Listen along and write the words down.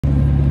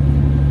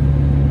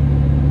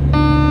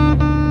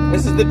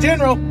This is the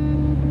General.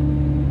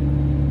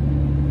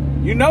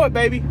 You know it,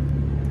 baby.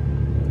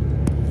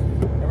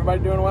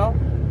 Everybody doing well?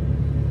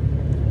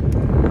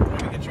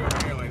 Let me get you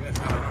over here like this.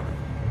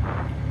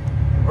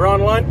 We're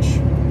on lunch.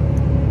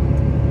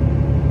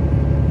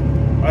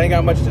 I ain't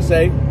got much to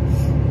say.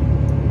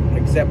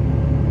 Except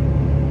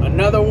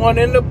another one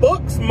in the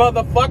books,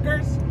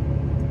 motherfuckers.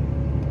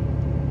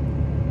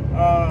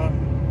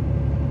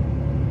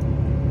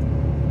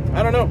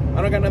 I don't know.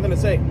 I don't got nothing to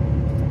say.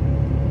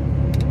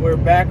 We're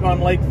back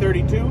on Lake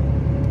 32.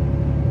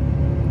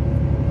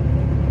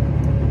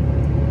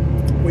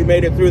 We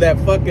made it through that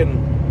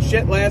fucking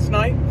shit last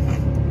night.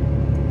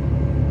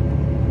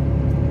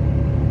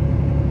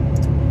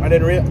 I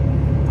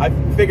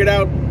figured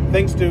out,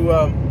 thanks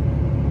to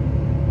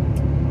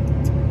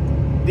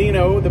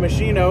Dino, the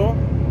Machino,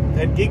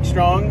 at Geek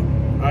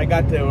Strong, I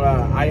got to,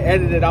 I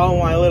edited all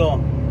my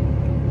little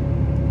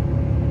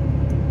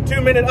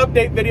 2-minute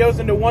update videos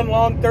into one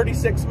long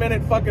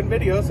 36-minute fucking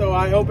video, so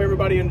I hope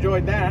everybody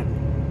enjoyed that.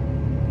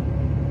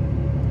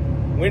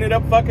 We ended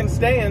up fucking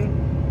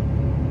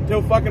staying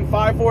till fucking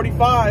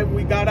 5:45.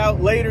 We got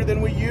out later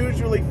than we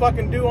usually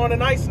fucking do on a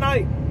nice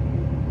night.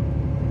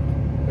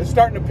 It's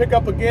starting to pick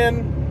up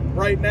again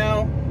right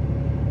now.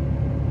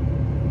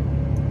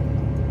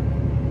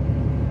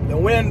 The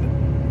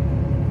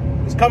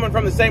wind is coming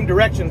from the same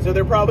direction, so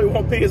there probably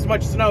won't be as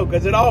much snow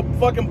because it all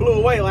fucking blew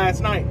away last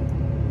night.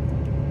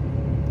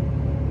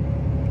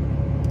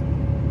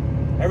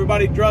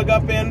 Everybody drug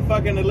up in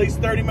fucking at least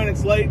 30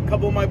 minutes late. A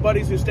couple of my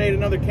buddies who stayed at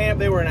another camp,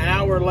 they were an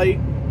hour late.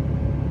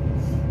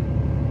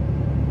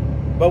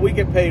 But we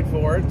get paid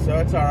for it, so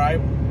it's all right.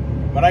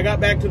 But I got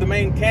back to the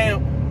main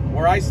camp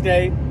where I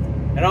stay,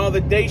 and all the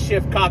day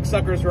shift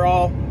cocksuckers were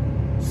all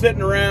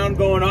sitting around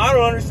going, I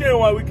don't understand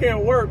why we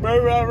can't work, blah,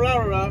 blah,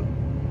 blah, blah.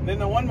 And then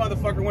the one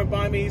motherfucker went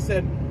by me, he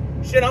said,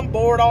 shit, I'm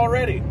bored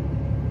already.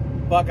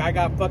 Fuck, I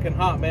got fucking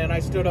hot, man.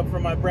 I stood up for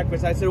my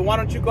breakfast. I said, why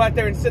don't you go out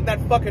there and sit in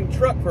that fucking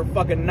truck for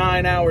fucking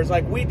 9 hours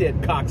like we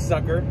did,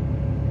 cocksucker?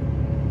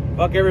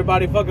 Fuck,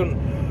 everybody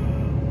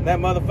fucking, that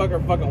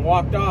motherfucker fucking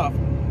walked off.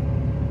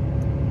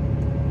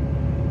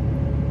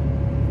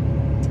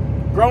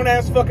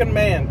 Grown-ass fucking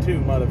man, too,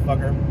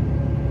 motherfucker.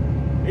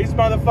 These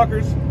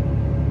motherfuckers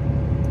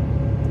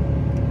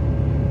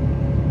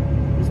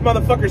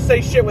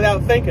say shit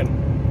without thinking.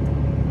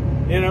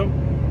 You know?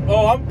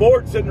 Oh, I'm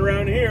bored sitting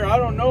around here. I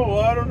don't know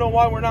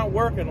why we're not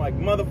working. Like,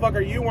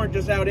 motherfucker, you weren't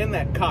just out in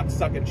that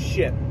cocksucking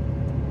shit.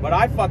 But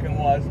I fucking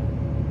was.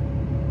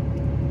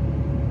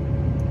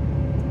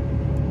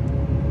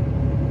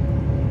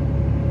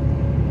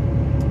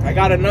 I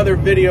got another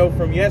video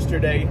from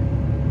yesterday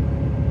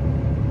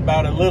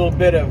about a little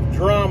bit of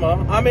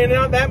drama. I mean,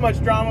 not that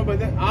much drama,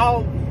 but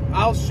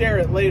I'll share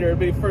it later. It'll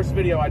be the first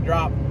video I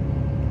drop.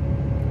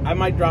 I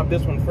might drop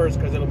this one first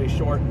because it'll be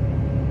short.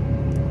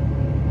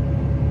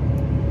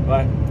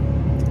 But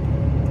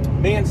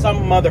me and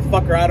some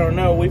motherfucker, I don't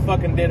know, we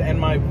fucking did, and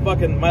my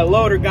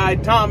loader guy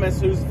Thomas,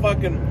 who's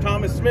fucking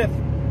Thomas Smith.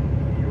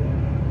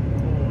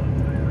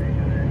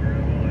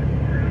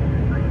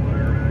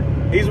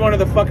 He's one of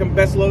the fucking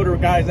best loader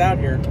guys out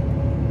here.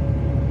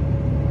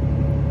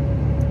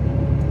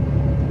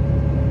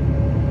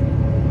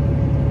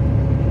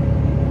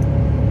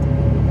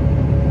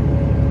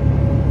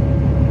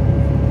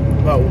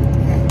 But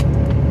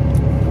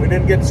we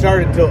didn't get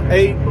started till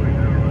 8.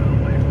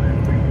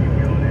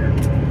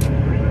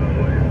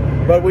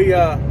 But we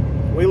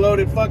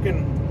loaded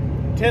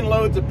fucking 10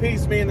 loads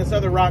apiece, me and this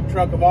other rock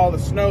truck, of all the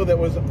snow that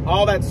was,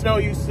 all that snow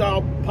you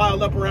saw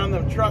piled up around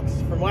them trucks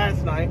from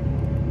last night.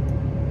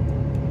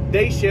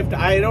 Day shift,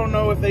 I don't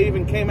know if they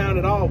even came out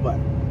at all, but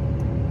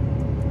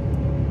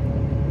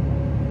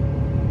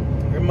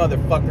they're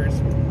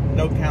motherfuckers.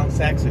 No count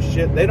sacks of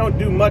shit. They don't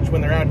do much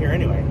when they're out here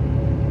anyway.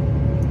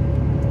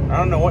 I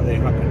don't know what they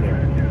fucking do.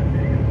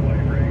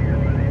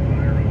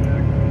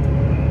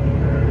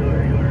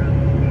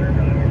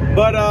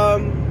 But,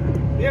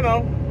 you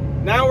know,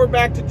 now we're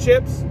back to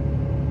chips,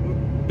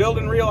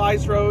 building real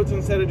ice roads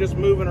instead of just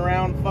moving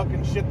around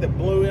fucking shit that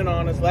blew in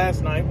on us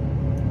last night.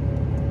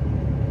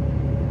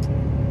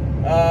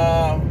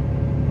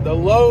 The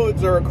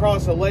loads are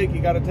across a lake. You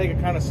got to take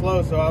it kind of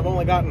slow, so I've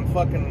only gotten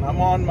fucking,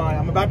 I'm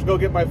about to go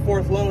get my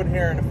 4th load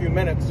here in a few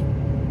minutes.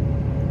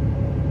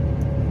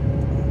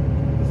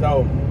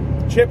 So,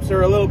 chips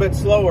are a little bit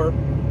slower,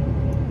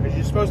 because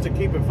you're supposed to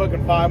keep it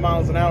fucking 5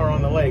 miles an hour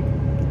on the lake.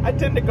 I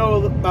tend to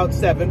go about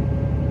 7.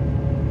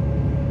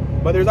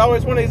 But there's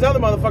always one of these other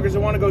motherfuckers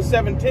that want to go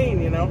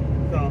 17, you know?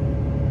 So,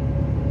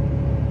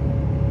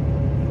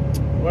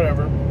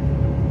 whatever.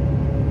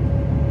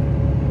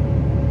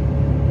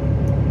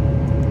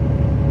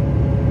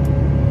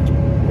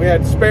 We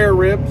had spare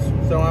ribs,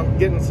 so I'm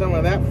getting some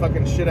of that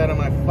fucking shit out of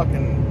my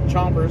fucking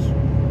chompers.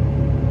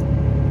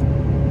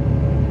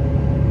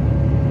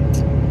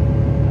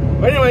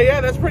 But anyway, yeah,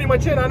 that's pretty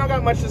much it. I don't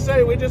got much to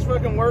say. We just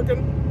fucking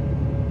working.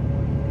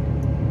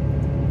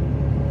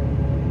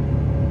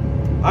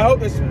 I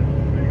hope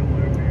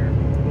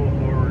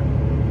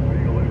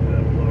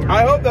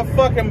the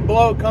fucking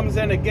blow comes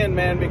in again,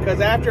 man,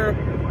 because after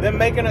them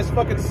making us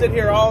fucking sit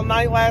here all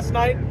night last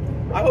night.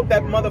 I hope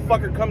that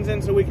motherfucker comes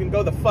in so we can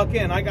go the fuck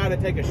in. I gotta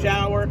take a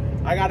shower.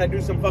 I gotta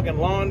do some fucking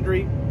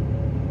laundry.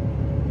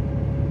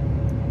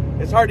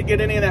 It's hard to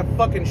get any of that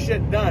fucking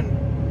shit done.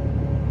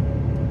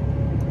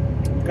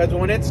 Because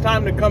when it's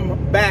time to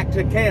come back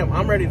to camp,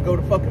 I'm ready to go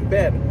to fucking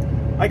bed.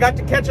 I got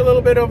to catch a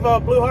little bit of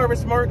Blue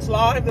Harvest Marks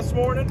live this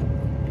morning.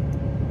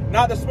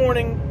 Not this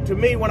morning to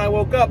me when I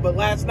woke up, but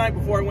last night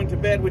before I went to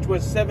bed, which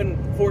was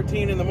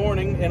 7:14 in the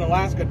morning in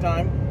Alaska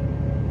time.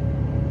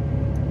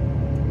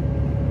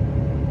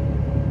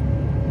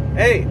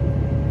 Hey,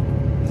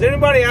 does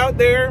anybody out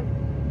there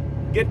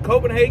get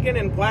Copenhagen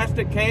in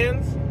plastic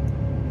cans?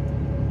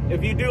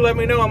 If you do, let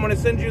me know. I'm going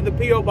to send you the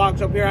P.O.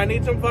 box up here. I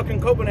need some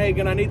fucking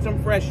Copenhagen. I need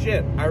some fresh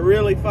shit. I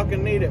really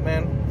fucking need it,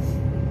 man.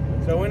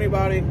 So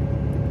anybody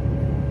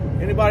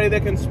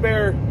that can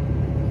spare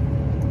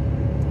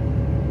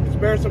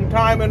some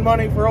time and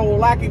money for old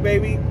Lackey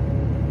baby,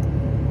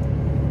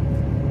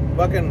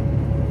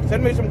 fucking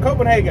send me some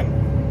Copenhagen.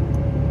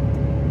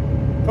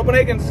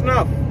 Copenhagen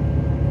snuff.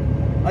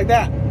 Like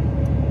that.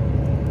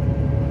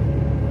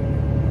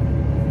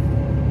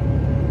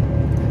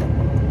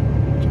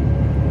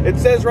 It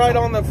says right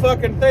on the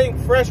fucking thing,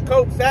 fresh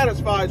Coke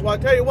satisfies. Well, I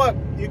tell you what,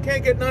 you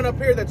can't get none up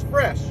here that's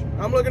fresh.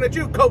 I'm looking at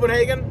you,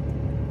 Copenhagen.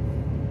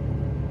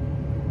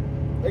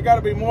 There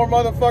gotta be more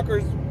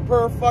motherfuckers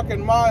per fucking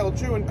mile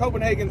chewing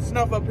Copenhagen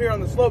snuff up here on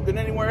the slope than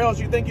anywhere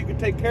else. You think you could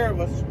take care of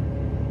us?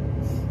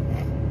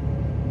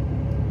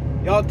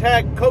 Y'all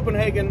tag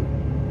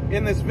Copenhagen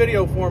in this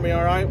video for me,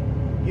 alright?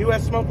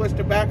 U.S. Smokeless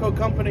Tobacco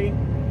Company,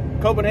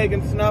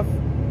 Copenhagen Snuff.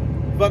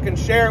 Fucking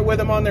share it with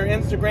them on their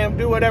Instagram.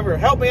 Do whatever.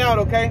 Help me out,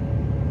 okay?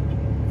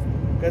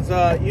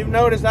 Because you've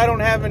noticed I don't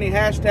have any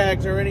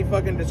hashtags or any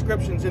fucking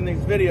descriptions in these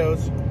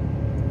videos.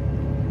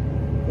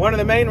 One of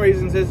the main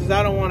reasons is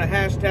I don't want to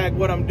hashtag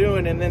what I'm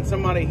doing and then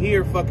somebody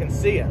here fucking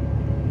see it.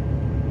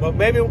 But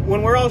maybe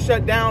when we're all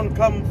shut down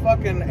come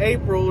fucking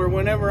April or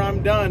whenever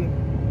I'm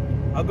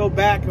done, I'll go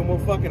back and we'll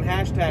fucking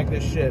hashtag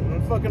this shit.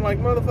 And fucking like,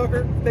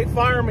 motherfucker, they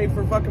fire me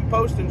for fucking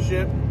posting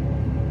shit.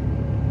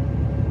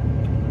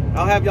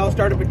 I'll have y'all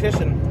start a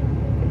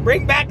petition.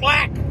 Bring back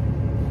Lack!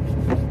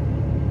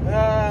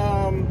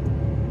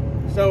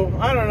 So,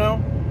 I don't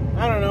know.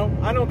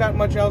 I don't got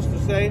much else to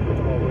say.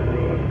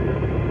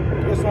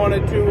 Just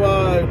wanted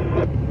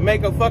to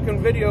make a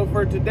fucking video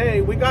for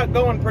today. We got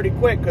going pretty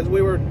quick because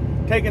we were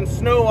taking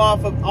snow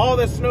off of all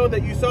the snow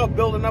that you saw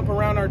building up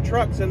around our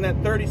trucks in that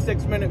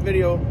 36-minute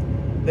video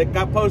that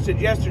got posted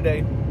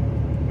yesterday.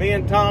 Me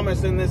and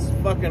Thomas and this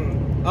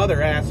fucking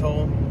other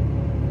asshole.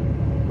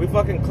 We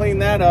fucking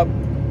cleaned that up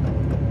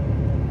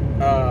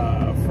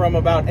from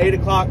about 8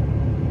 o'clock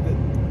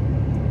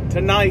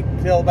tonight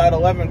till about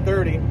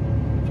 11:30.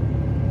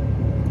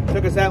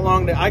 Took us that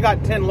long. I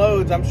got 10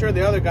 loads. I'm sure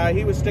the other guy,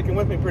 he was sticking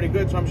with me pretty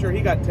good, so I'm sure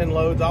he got 10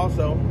 loads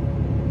also.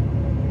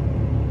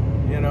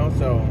 You know,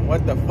 so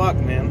what the fuck,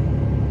 man.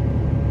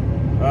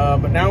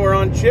 But now we're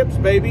on chips,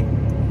 baby.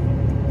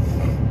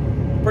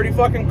 Pretty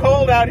fucking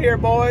cold out here,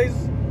 boys.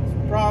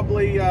 It's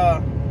probably,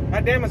 god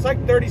damn, it's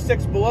like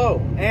 36 below,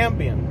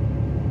 ambient.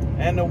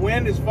 And the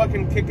wind is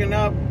fucking kicking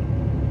up.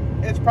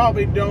 It's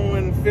probably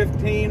doing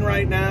 15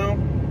 right now.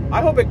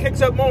 I hope it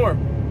kicks up more.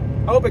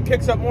 I hope it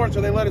kicks up more so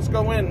they let us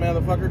go in,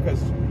 motherfucker,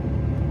 because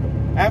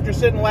after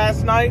sitting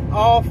last night,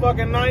 all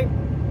fucking night,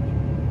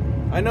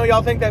 I know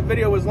y'all think that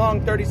video was long,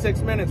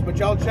 36 minutes, but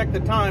y'all check the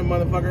time,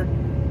 motherfucker.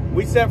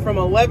 We sat from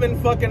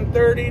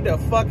 11:30 to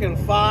fucking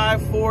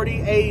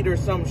 5:48 or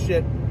some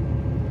shit.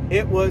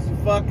 It was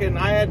fucking,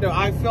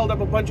 I filled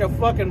up a bunch of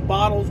fucking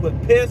bottles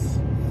with piss.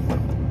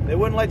 They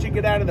wouldn't let you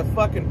get out of the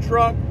fucking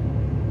truck.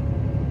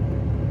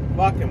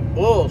 Fucking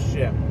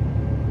bullshit.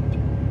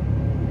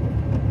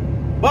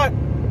 But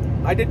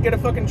I did get a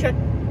fucking check.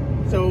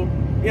 So,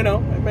 you know,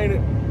 I made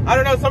it. I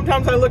don't know,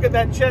 sometimes I look at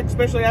that check,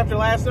 especially after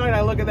last night,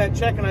 I look at that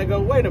check and I go,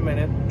 wait a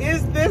minute,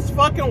 is this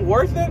fucking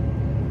worth it?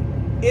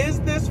 Is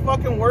this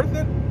fucking worth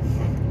it?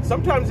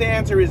 Sometimes the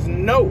answer is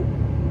no.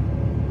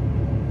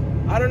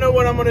 I don't know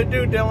what I'm going to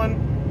do, Dylan.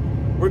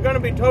 We're going to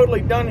be totally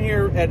done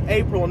here at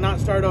April and not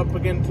start up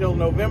again until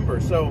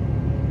November. So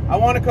I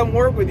want to come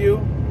work with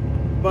you,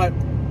 but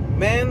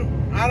man,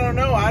 I don't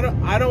know. I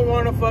don't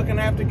want to fucking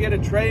have to get a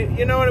trade.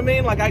 You know what I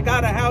mean? Like, I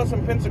got a house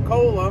in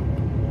Pensacola,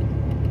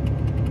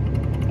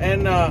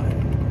 and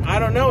I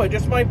don't know. It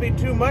just might be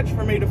too much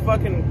for me to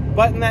fucking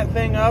button that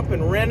thing up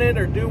and rent it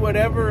or do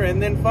whatever,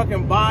 and then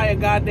fucking buy a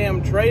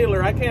goddamn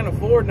trailer. I can't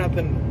afford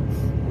nothing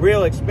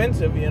real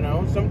expensive, you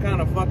know, some kind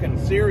of fucking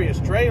serious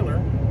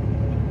trailer.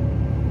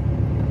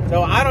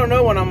 So I don't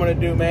know what I'm gonna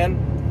do,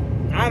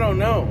 man. I don't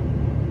know.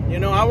 You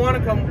know, I want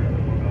to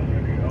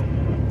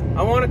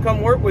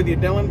come work with you,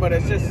 Dylan, but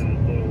it's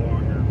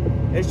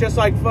just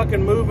like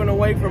fucking moving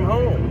away from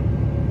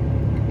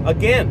home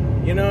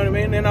again. You know what I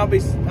mean? And I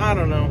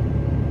don't know.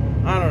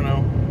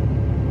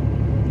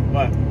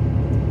 But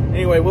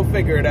anyway, we'll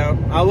figure it out.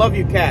 I love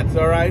you cats,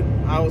 all right?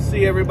 I will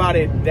see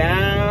everybody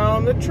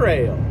down the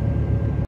trail.